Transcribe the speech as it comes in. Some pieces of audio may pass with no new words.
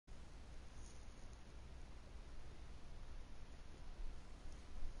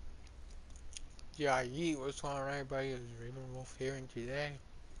Yeah, yeet, what's going on everybody? It's Raven Wolf here, and today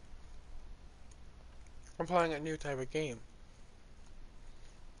I'm playing a new type of game.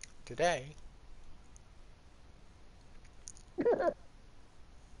 Today,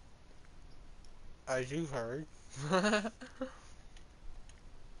 as you've heard, I'm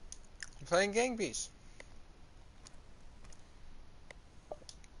playing Gang Beasts.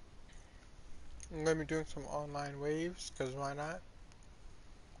 I'm gonna be doing some online waves, cause why not?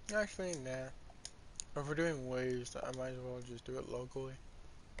 Actually, nah. If we're doing waves, I might as well just do it locally.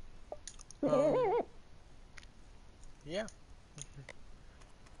 Yeah,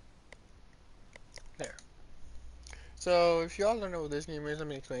 there. So, if y'all don't know what this game is, let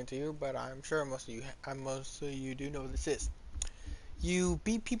me explain it to you. But I'm sure most of you do know what this is. You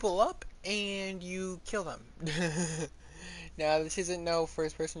beat people up and you kill them. Now, this isn't no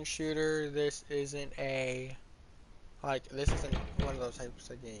first-person shooter. This isn't this isn't one of those types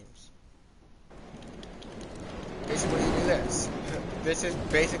of games. Basically, you do this. This is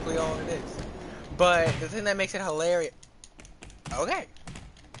basically all it is. But the thing that makes it hilarious, okay.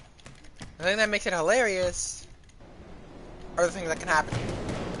 The thing that makes it hilarious are the things that can happen.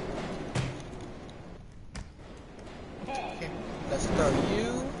 Okay, let's throw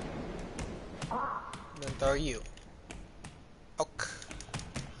you, then throw you. Oh, come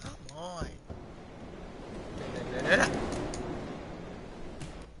on. No.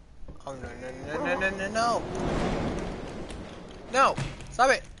 Oh, no. No, stop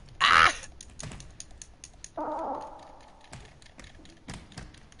it. Ah!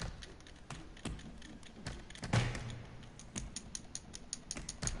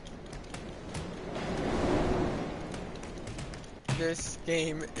 This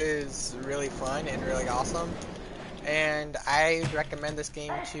game is really fun and really awesome. And I recommend this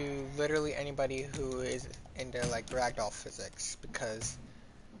game to literally anybody who is into like ragdoll physics, because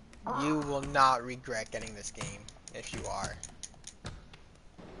you will not regret getting this game if you are.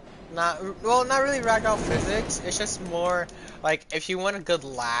 Not really ragdoll physics. It's just more like if you want a good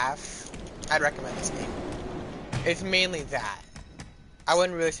laugh, I'd recommend this game. It's mainly that. I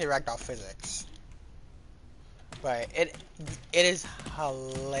wouldn't really say ragdoll physics, but it is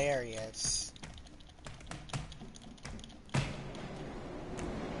hilarious.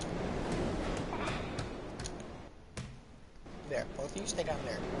 There, both of you stay down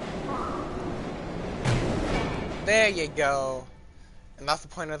there. There you go. And that's the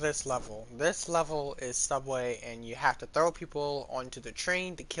point of this level. This level is Subway, and you have to throw people onto the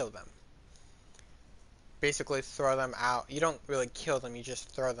train to kill them. Basically throw them out. You don't really kill them, you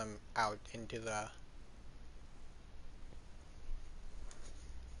just throw them out into the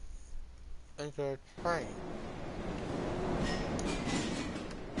train.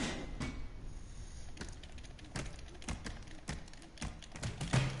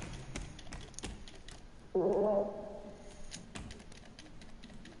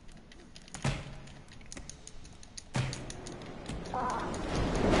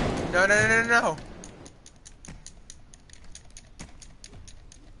 No.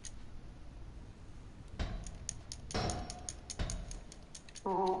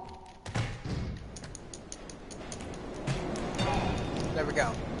 There we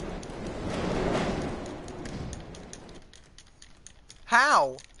go.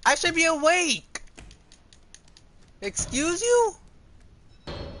 How? I should be awake! Excuse you?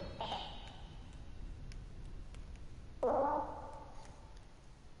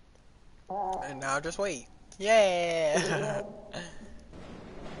 And now just wait. Yeah!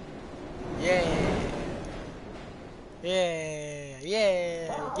 Yeah!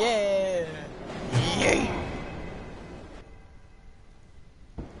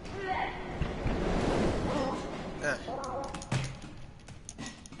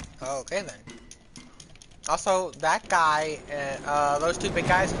 Okay then. Also, that guy, those two big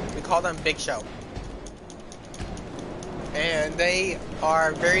guys, we call them Big Show. And they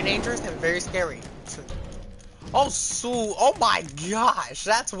are very dangerous and very scary. Oh my gosh,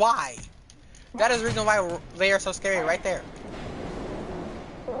 that's why. That is the reason why they are so scary right there.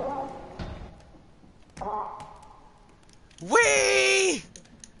 Whee!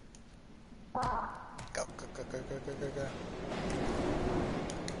 Go.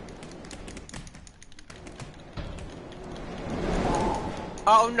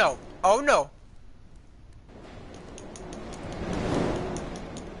 Oh no.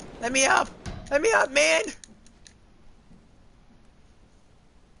 Let me up, man.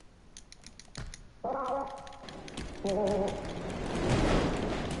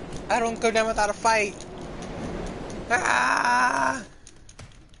 I don't go down without a fight. Ah!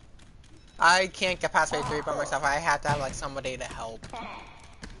 I can't get past phase 3 by myself. I have to have like somebody to help.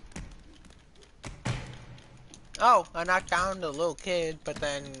 Oh, I knocked down the little kid, but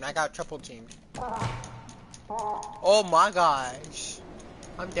then I got triple teamed. Oh my gosh.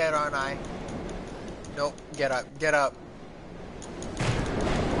 I'm dead, aren't I? Nope. Get up. Get up.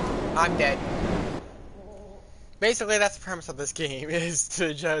 I'm dead. Basically, that's the premise of this game, is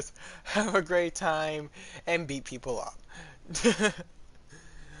to just have a great time and beat people up.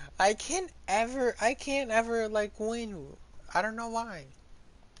 I can't ever, like, win. I don't know why.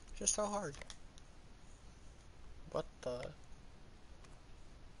 It's just so hard. What the?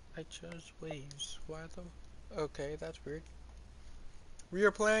 I chose waves. Why the? Okay, that's weird. We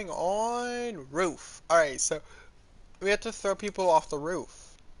are playing on roof. Alright, so we have to throw people off the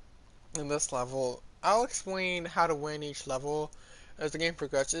roof in this level. I'll explain how to win each level as the game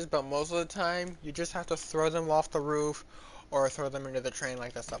progresses, but most of the time, you just have to throw them off the roof or throw them into the train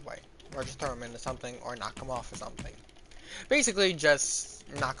like the subway. Or just throw them into something or knock them off of something. Basically, just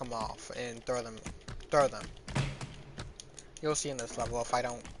knock them off and throw them. Throw them. You'll see in this level if I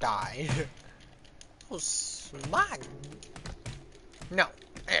don't die. Oh, smart. No.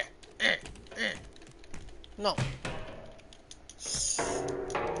 No.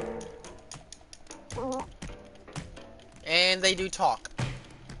 And they do talk.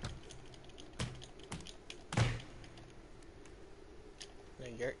 No,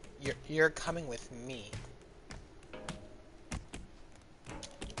 you're coming with me.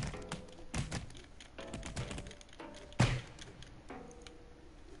 Okay,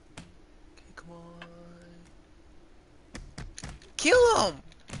 come on. Kill him!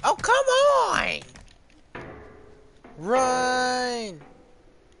 Oh, come on! Run!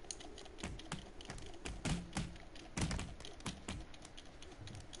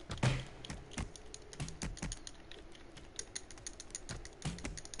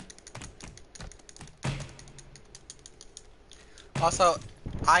 Also,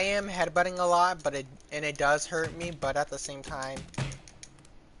 I am headbutting a lot, but it does hurt me, but at the same time,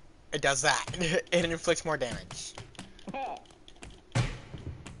 it does that. It inflicts more damage.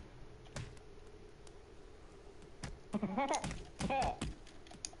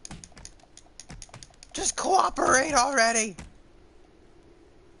 Just cooperate already!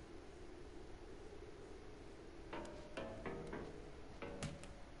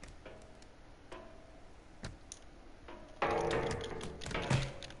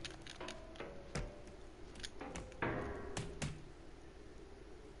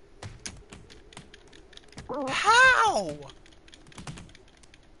 How?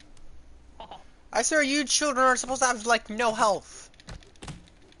 I swear you children are supposed to have, like, no health.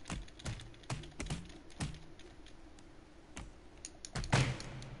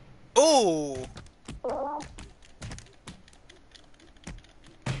 Ooh!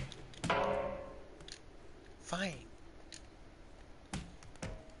 Fine.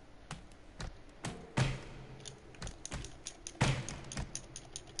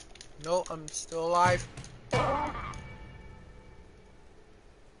 No, I'm still alive.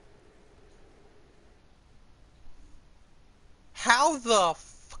 How the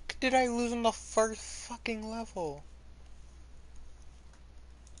fuck did I lose in the first fucking level?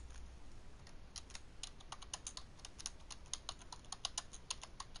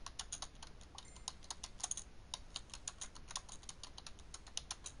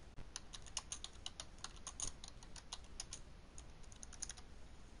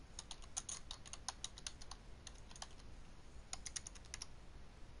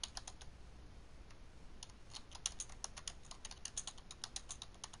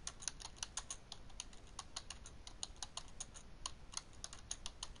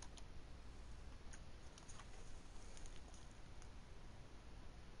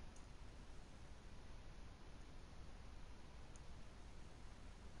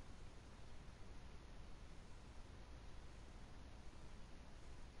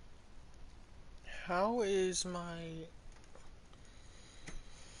 How is my...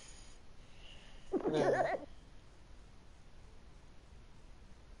 There.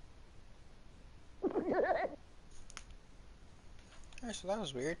 Alright, so that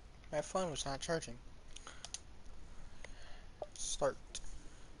was weird. My phone was not charging. Start.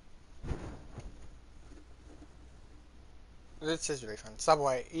 This is really fun.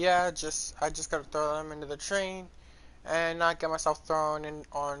 Subway. Yeah, I just gotta throw them into the train and not get myself thrown in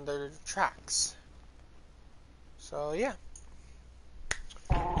on the tracks. So yeah.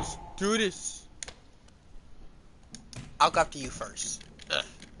 Let's do this. I'll go after you first. Ugh.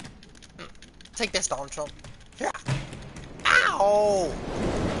 Take this, Donald Trump. Yeah. Ow!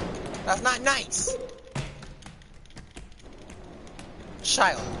 That's not nice.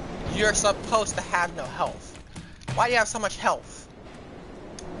 Child, you're supposed to have no health. Why do you have so much health?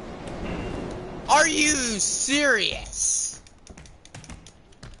 Are you serious?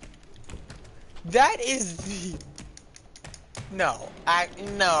 That is the... No,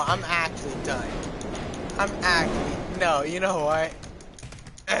 no, I'm actually done. No, you know what?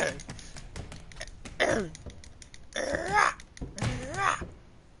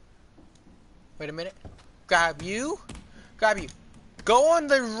 Wait a minute. Grab you. Grab you. Go on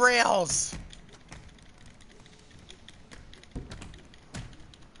the rails.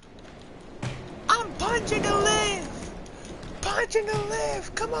 I'm punching a lift. Punching a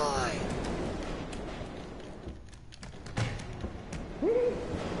lift. Come on.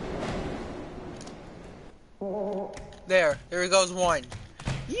 There goes one.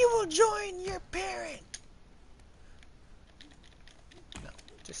 You will join your parent. No,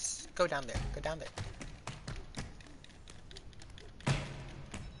 just go down there. Go down there.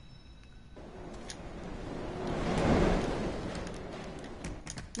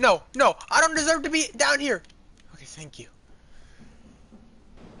 No, no, I don't deserve to be down here. Okay, thank you.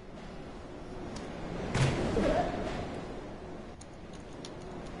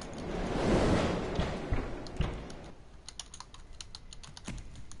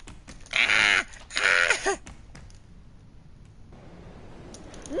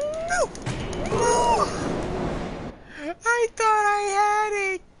 No! No! I thought I had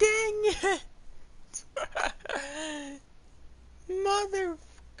it! Dang it!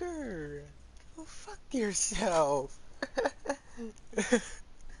 Motherfucker! Go fuck yourself!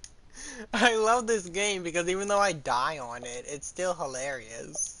 I love this game because even though I die on it, it's still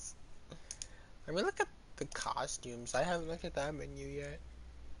hilarious. I mean, look at the costumes. I haven't looked at that menu yet.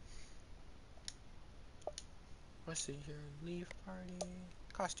 Let's see here. Leave party.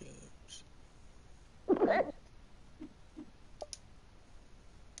 Costumes.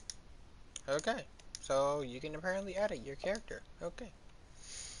 Okay. So you can apparently edit your character. Okay.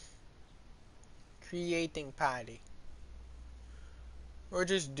 Creating party. Or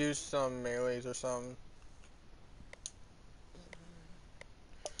just do some melees or something.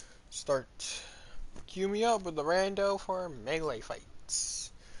 Start. Cue me up with the rando for melee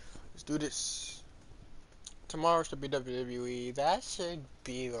fights. Let's do this. Tomorrow should be WWE. That should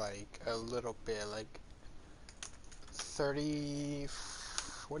be like a little bit, like 30,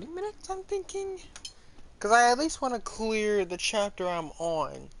 40 minutes, I'm thinking. Because I at least want to clear the chapter I'm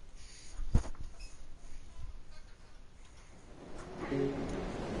on.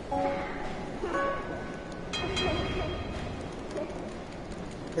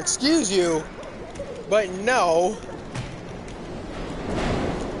 Excuse you, but no.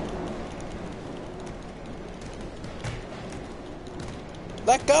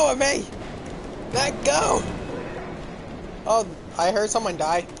 Let go of me! Let go! Oh, I heard someone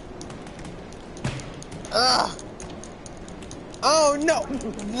die. Ugh! Oh no!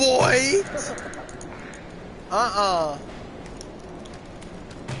 What? Ah!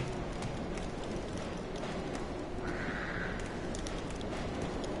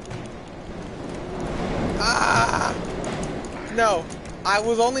 No, I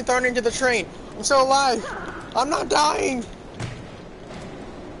was only thrown into the train. I'm still alive. I'm not dying.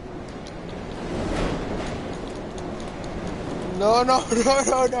 No, no, no,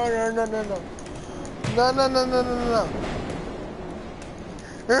 no, no, no, no, no, no. No, no, no, no, no, no.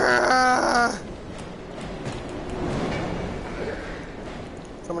 Ah!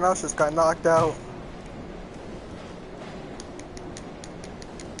 Someone else just got knocked out.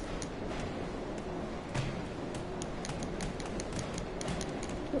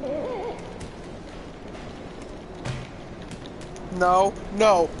 No,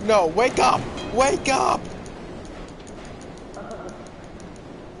 no, no, wake up! Wake up!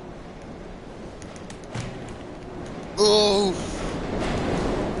 Ooh.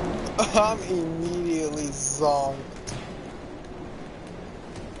 I'm immediately zonked.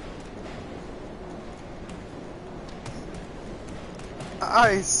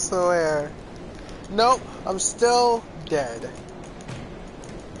 I swear. Nope, I'm still dead.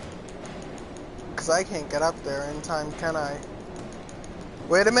 Cause I can't get up there in time, can I?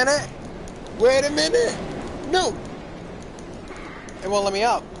 Wait a minute! Wait a minute! No! It won't let me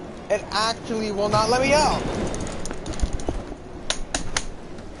up. It actually will not let me up!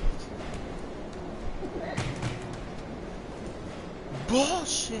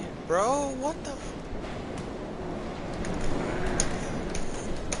 Bullshit, bro! What the f-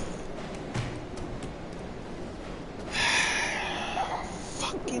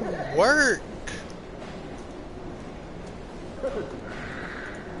 Fucking work!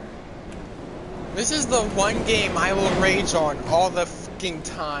 This is the one game I will rage on all the fucking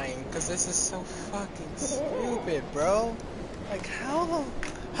time, cause this is so fucking stupid, bro. Like, how the...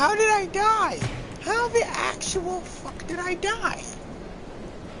 How did I die? How the actual fuck did I die?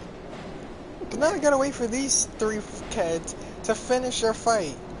 But now I gotta wait for these three kids to finish their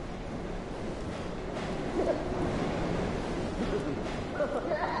fight.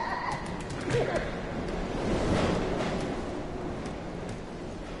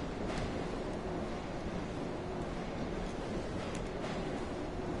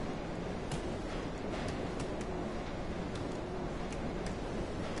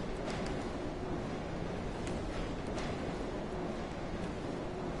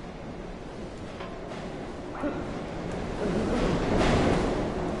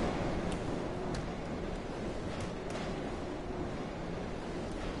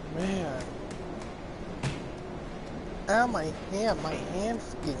 Man. Ow, my hand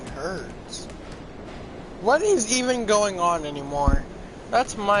fucking hurts. What is even going on anymore?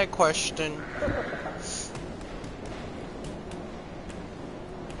 That's my question.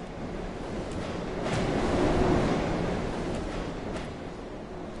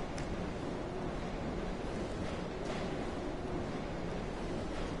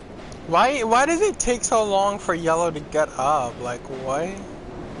 Why does it take so long for yellow to get up? Like, what?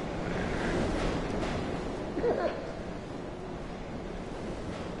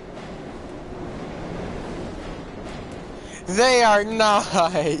 They are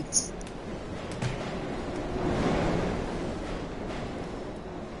not.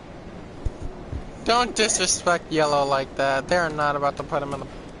 Don't disrespect yellow like that. They are not about to put him in the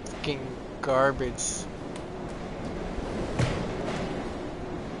fucking garbage.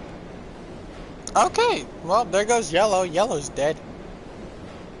 Okay, well, there goes yellow. Yellow's dead.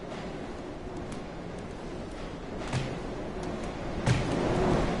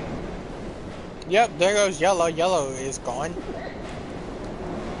 Yep, there goes yellow. Yellow is gone.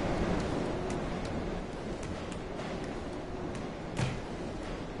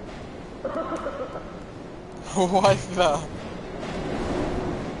 What the?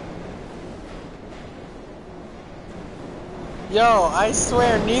 Yo, I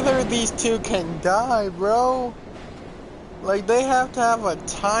swear neither of these two can die, bro. Like, they have to have a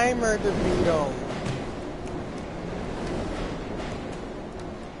timer to beat them.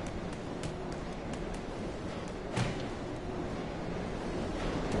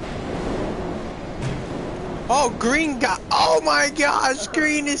 Oh, green got. Oh my gosh,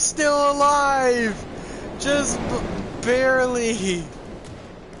 green is still alive. Just barely.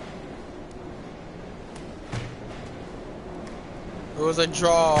 It was a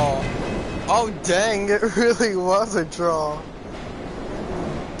draw. Oh dang, it really was a draw.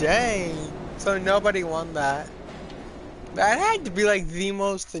 Dang. So nobody won that. That had to be like the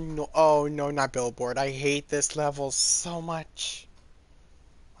most oh no, not Billboard. I hate this level so much.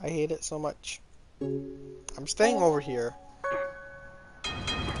 I hate it so much. I'm staying over here.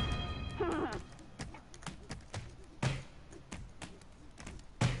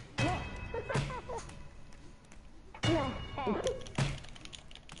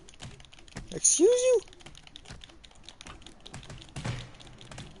 Excuse you?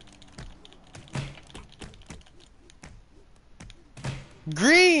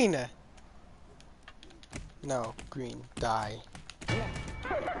 Green! No, green, die.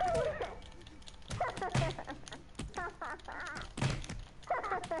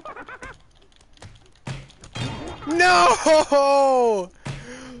 No!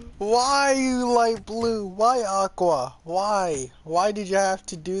 Why you light blue? Why aqua? Why? Why did you have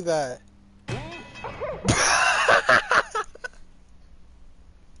to do that?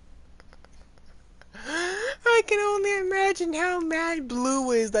 I can only imagine how mad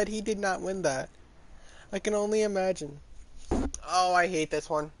Blue is that he did not win that. I can only imagine. Oh, I hate this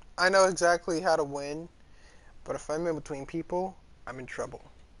one. I know exactly how to win, but if I'm in between people, I'm in trouble.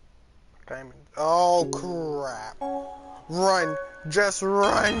 Oh, crap. Run. Just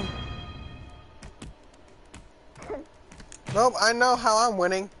run. Nope, I know how I'm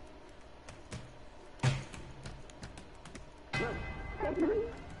winning.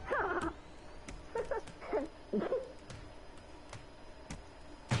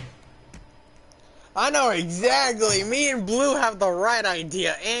 I know exactly. Me and Blue have the right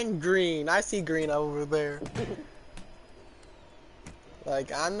idea. And green. I see green over there.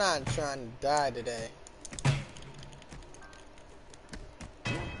 Like, I'm not trying to die today.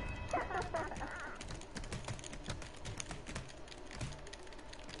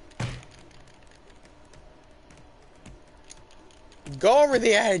 Go over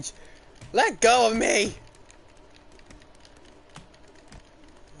the edge. Let go of me.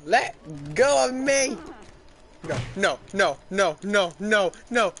 Let go of me. No, no, no, no, no, no,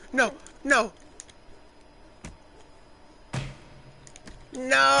 no, no, no.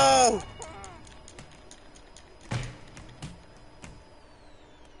 No!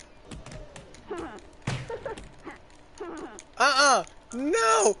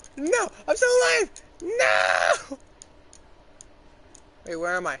 No! No! I'm still alive! No! Wait,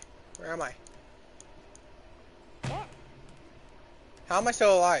 where am I? Where am I? How am I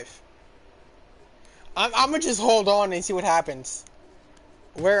still alive? I'm gonna just hold on and see what happens.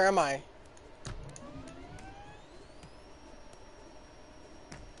 Where am I?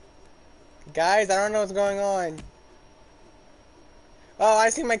 Guys, I don't know what's going on. Oh, I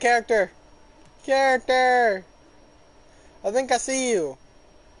see my character. Character! I think I see you.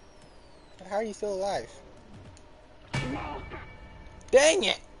 But how are you still alive? Dang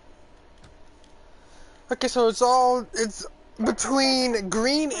it! Okay, so it's between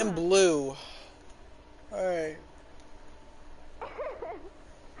green and blue. Alright.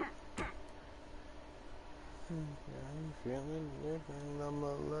 I'm feeling different,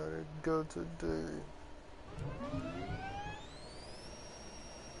 I'ma let it go today.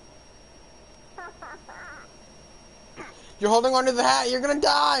 You're holding onto the hat, you're gonna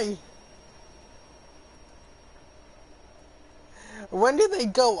die! When do they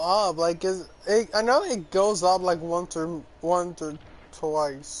go up? Like, I know it goes up like once or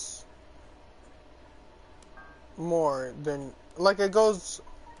twice. More than, like, it goes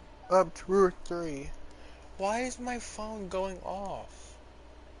up 2 or 3. Why is my phone going off?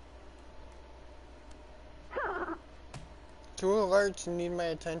 2 alerts need my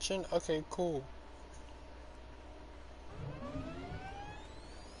attention? Okay, cool.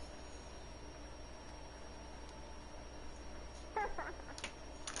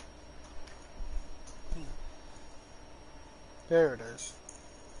 There it is.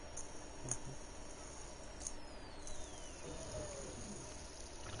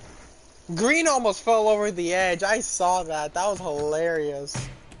 Green almost fell over the edge. I saw that. That was hilarious.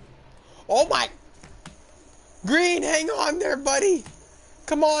 Oh my! Green, hang on there, buddy!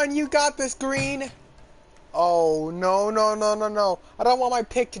 Come on, you got this, Green! Oh, no, no, no, no, no. I don't want my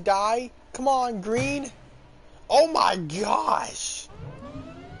pick to die. Come on, Green! Oh my gosh!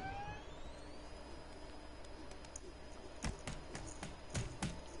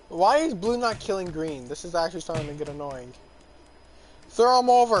 Why is Blue not killing Green? This is actually starting to get annoying. Throw him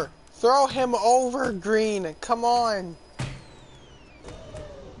over! Throw him over, Green! Come on!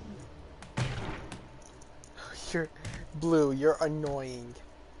 You're... Blue, you're annoying.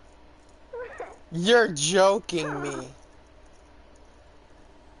 You're joking me.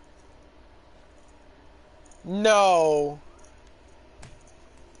 No.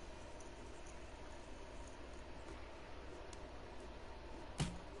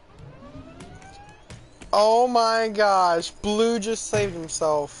 Oh my gosh, Blue just saved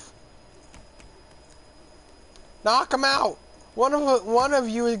himself. Knock him out! One of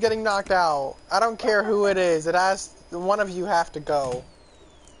you is getting knocked out. I don't care who it is. It has one of you have to go.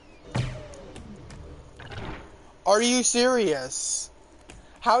 Are you serious?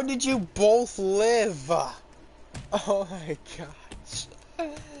 How did you both live? Oh my gosh.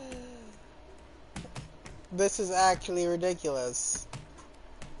 This is actually ridiculous.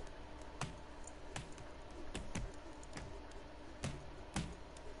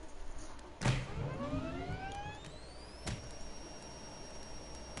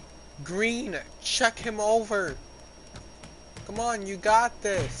 Green, check him over. Come on, you got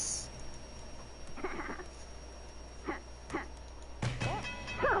this.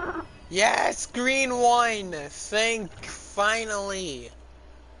 Yes, Green won. Finally.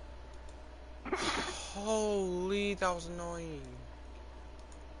 Holy, that was annoying.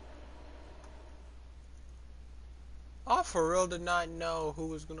 I for real did not know who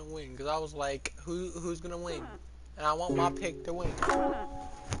was gonna win, because I was like, who's gonna win? And I want my pick to win.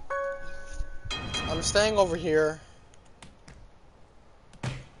 I'm staying over here.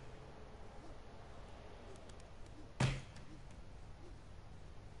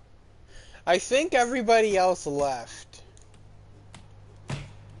 I think everybody else left.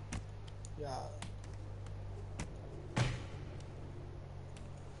 Yeah.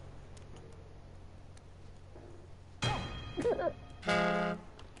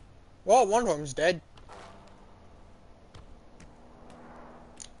 Well, one of them's dead.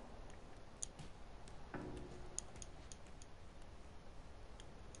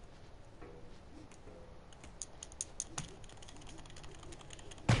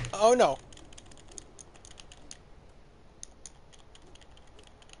 Oh no.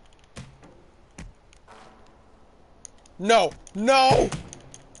 No! No!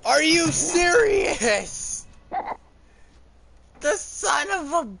 Are you serious? The son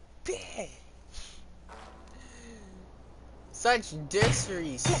of a bitch! Such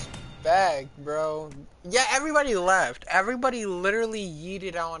disrespect, bro. Yeah, everybody left. Everybody literally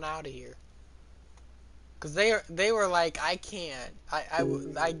yeeted on out of here. Cause they were like, I can't.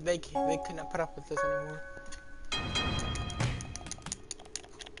 They could not put up with this anymore.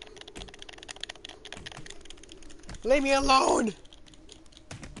 Leave me alone.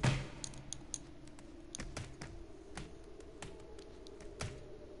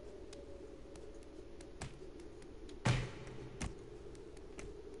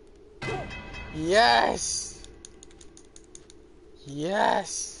 Yes.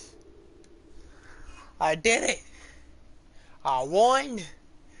 Yes. I did it. I won.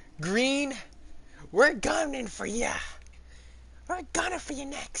 Green. We're gunning for ya. We're gunning for you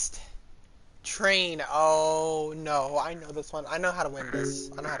next. Train. Oh no, I know this one. I know how to win this.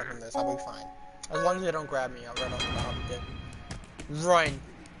 I know how to win this. I'll be fine. As long as they don't grab me, I'll run off. I'll be good. Run.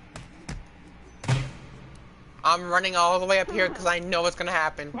 I'm running all the way up here because I know what's gonna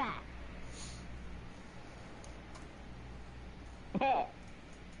happen.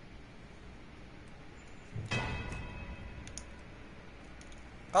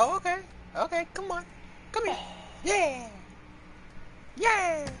 Oh, okay. Okay, come on. Come here. Yeah.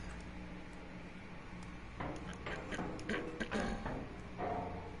 Yeah.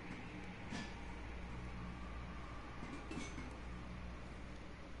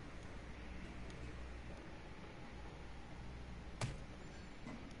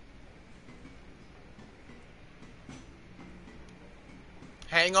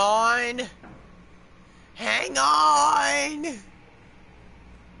 Hang on. Hang on.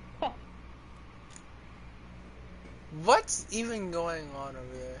 What's even going on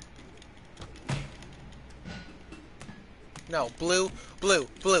over there? No, blue, blue,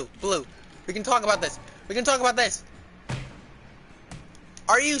 blue, blue. We can talk about this. We can talk about this.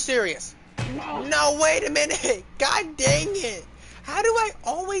 Are you serious? No. No, wait a minute. God dang it. How do I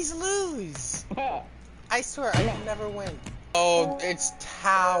always lose? I swear, I can never win. Oh, it's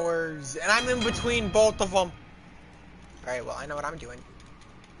towers. And I'm in between both of them. Alright, well, I know what I'm doing.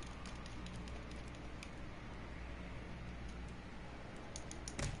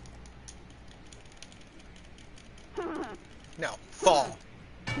 No, fall.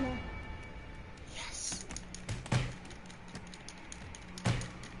 Yes.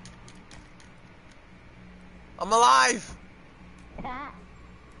 I'm alive.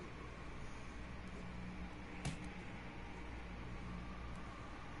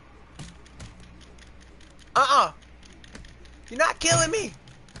 You're not killing me.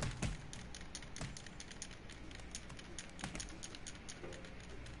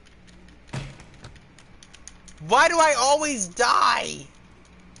 Why do I always die?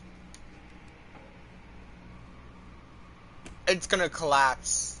 It's gonna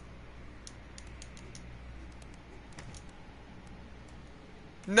collapse.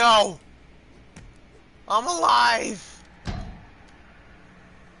 No! I'm alive!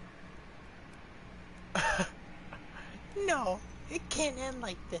 No, it can't end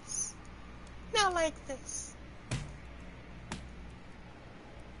like this. Not like this.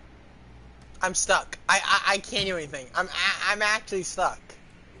 I'm stuck. I can't do anything. I'm actually stuck.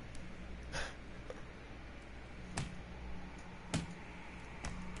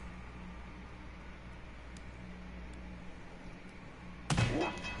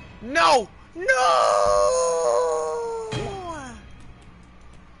 No! No!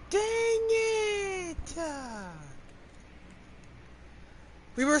 Dang it!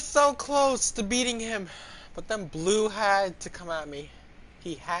 We were so close to beating him, but then Blue had to come at me.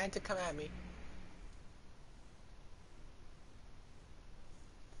 He had to come at me.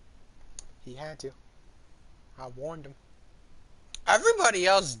 He had to. I warned him. Everybody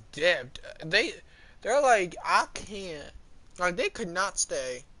else dipped. They're like, I can't. Like, they could not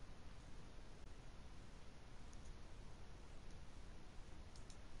stay.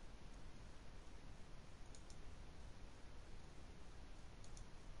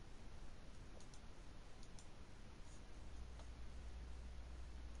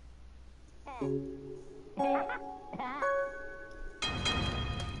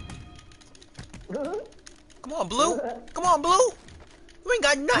 Come on, Blue. Come on, Blue. You ain't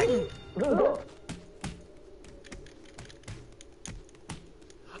got nothing.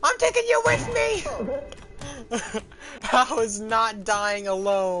 I'm taking you with me. I was not dying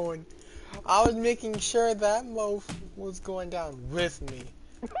alone. I was making sure that Mof was going down with me.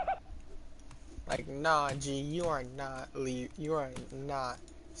 Like, nah, G, you are not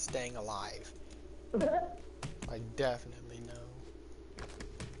staying alive. I definitely know.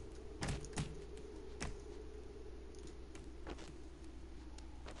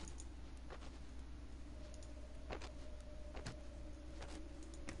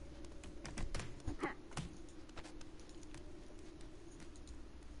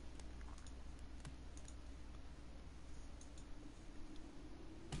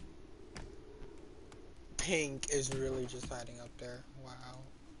 pink is really just hiding up there. Wow.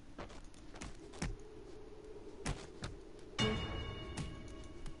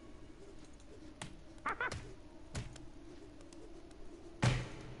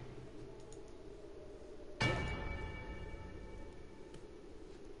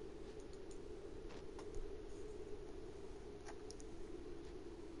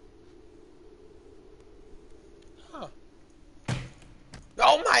 Huh.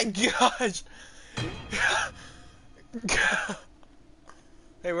 Oh my gosh!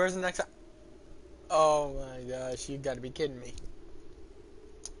 Hey, where's the next? Oh my gosh, you gotta be kidding me.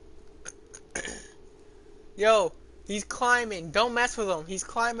 Yo, he's climbing. Don't mess with him. He's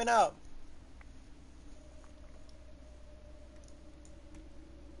climbing up.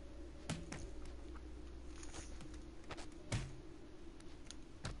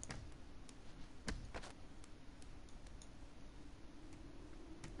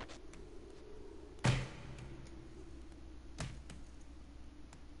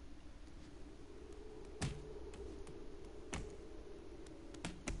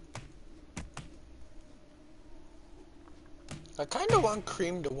 I kind of want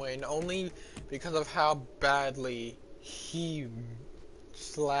Cream to win, only because of how badly he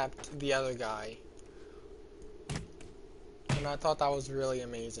slapped the other guy. And I thought that was really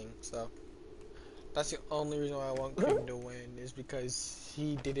amazing, so that's the only reason why I want Cream to win, is because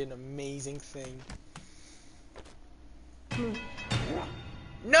he did an amazing thing.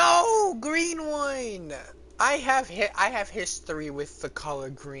 No! Green won! I have history with the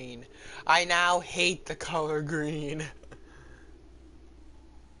color green. I now hate the color green.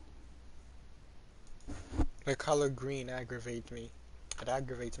 The color green aggravates me. It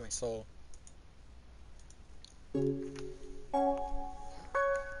aggravates my soul.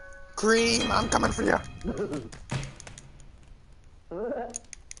 Cream, I'm coming for you.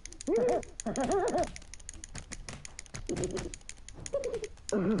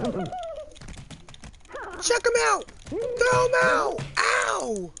 Check him out! Throw him out!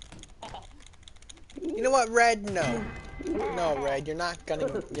 Ow! You know what, Red? No. No, Red, you're not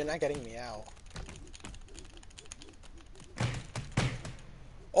getting me out.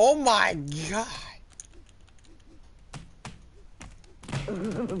 Oh my god!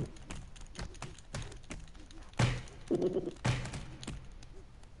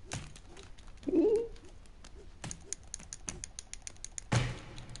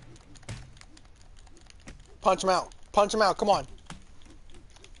 Punch him out. Punch him out, come on.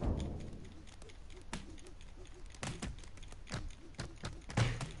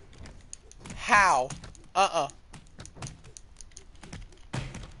 How?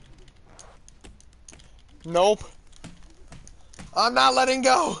 Nope. I'm not letting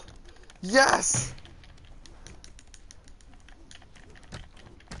go. Yes!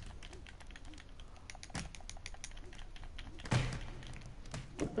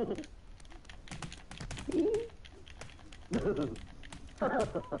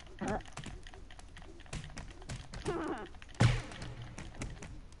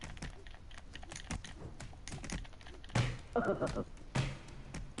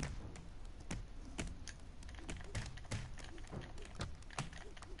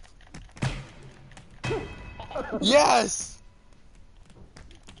 Yes!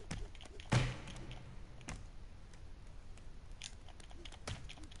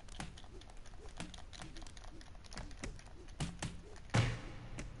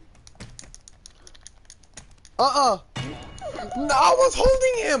 No, I was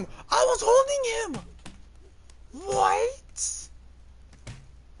holding him! I was holding him! What?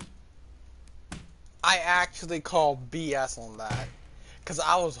 I actually call BS on that. Because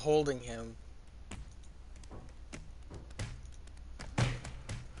I was holding him.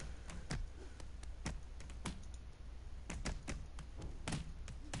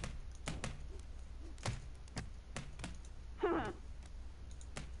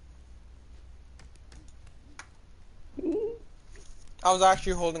 I was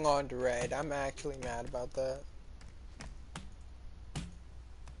actually holding on to Red. I'm actually mad about that.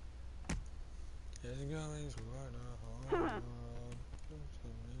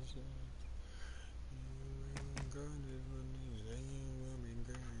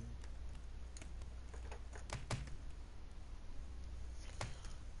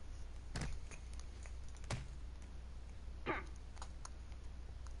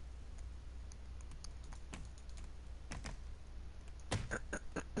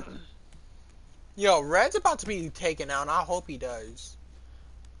 Yo, Red's about to be taken out, and I hope he does.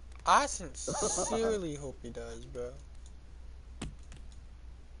 I sincerely hope he does, bro.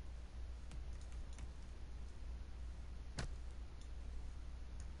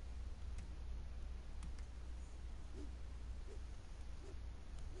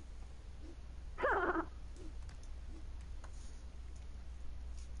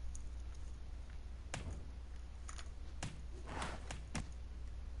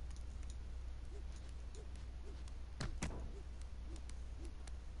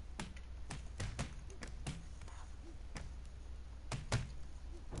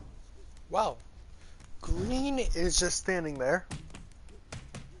 Wow. Green is just standing there.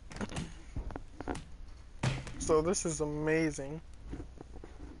 So this is amazing.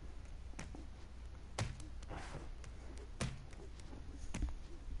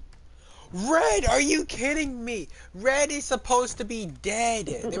 Red, are you kidding me? Red is supposed to be dead.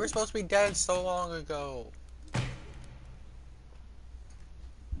 They were supposed to be dead so long ago.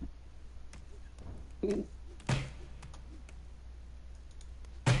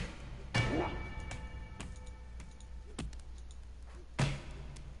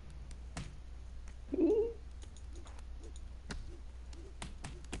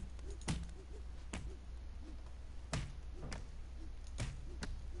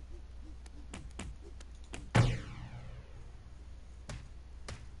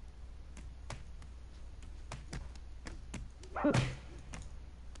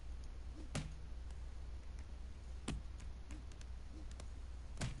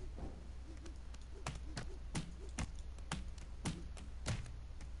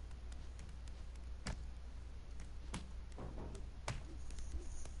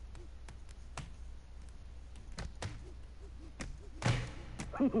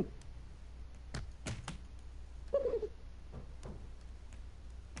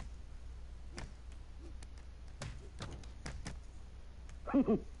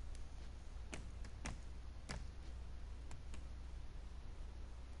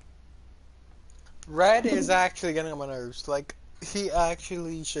 Red is actually getting on my nerves. Like, he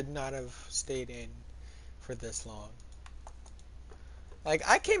actually should not have stayed in for this long. Like,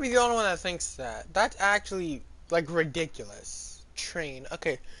 I can't be the only one that thinks that. That's actually, like, ridiculous. Train.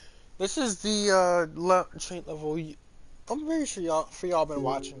 Okay, this is the, train level. I'm very sure y'all been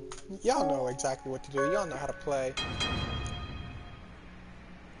watching. Y'all know exactly what to do. Y'all know how to play.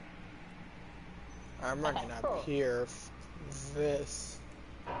 I'm running up here. This.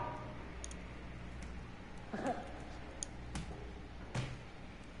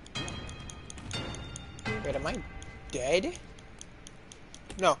 Wait, am I dead?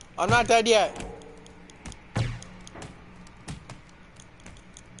 No, I'm not dead yet.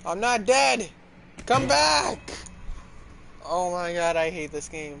 I'm not dead. Come back. Oh my god, I hate this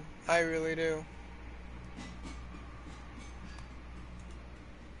game. I really do.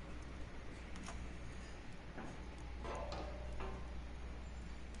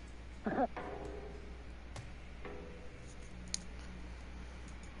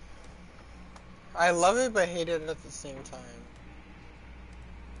 I love it, but hate it at the same time.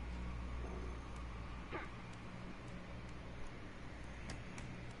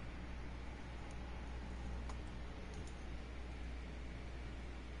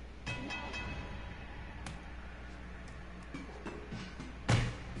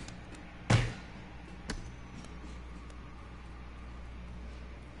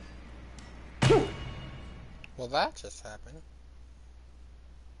 Well, that just happened.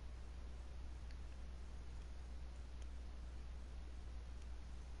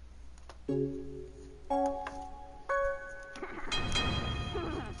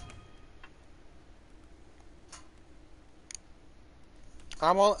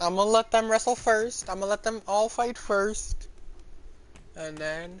 I'm gonna let them wrestle first. I'm gonna let them all fight first. And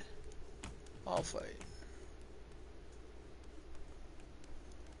then I'll fight.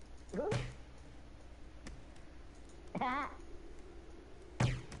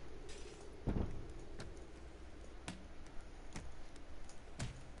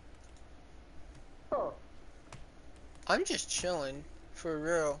 I'm just chilling, for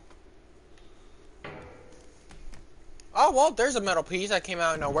real. Oh, well, there's a metal piece that came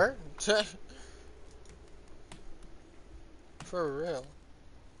out of nowhere. For real.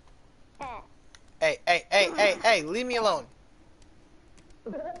 Hey, leave me alone.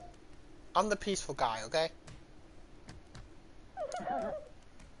 I'm the peaceful guy, okay?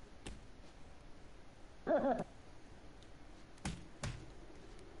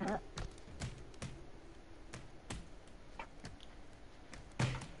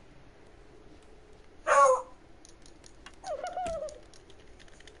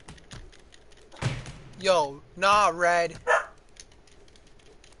 Yo, nah, Red.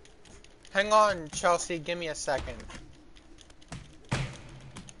 Hang on, Chelsea, give me a second.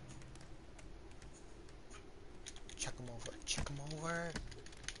 Check him over, check him over.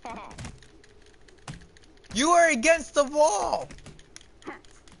 You are against the wall!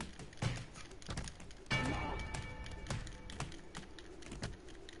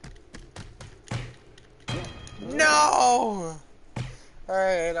 No!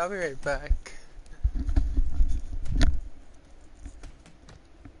 Alright, I'll be right back.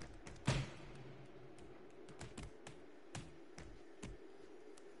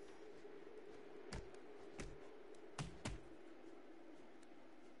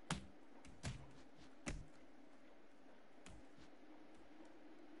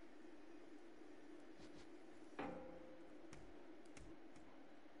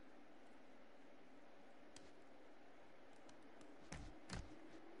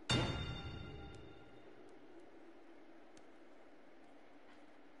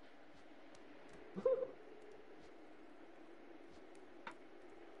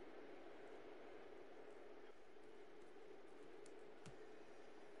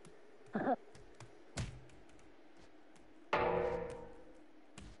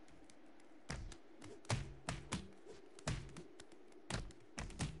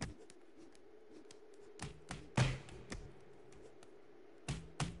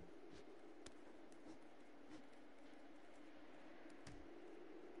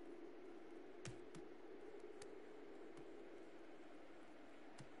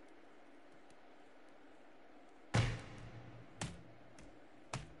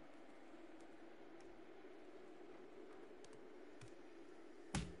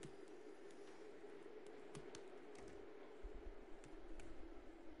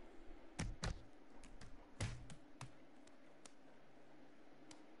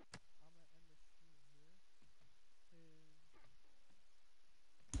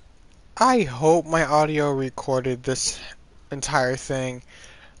 I hope my audio recorded this entire thing.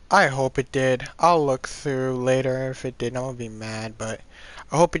 I hope it did. I'll look through later. If it didn't, I'll be mad, but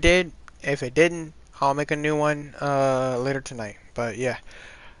I hope it did. If it didn't, I'll make a new one later tonight. But yeah,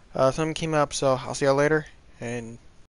 something came up, so I'll see y'all later, and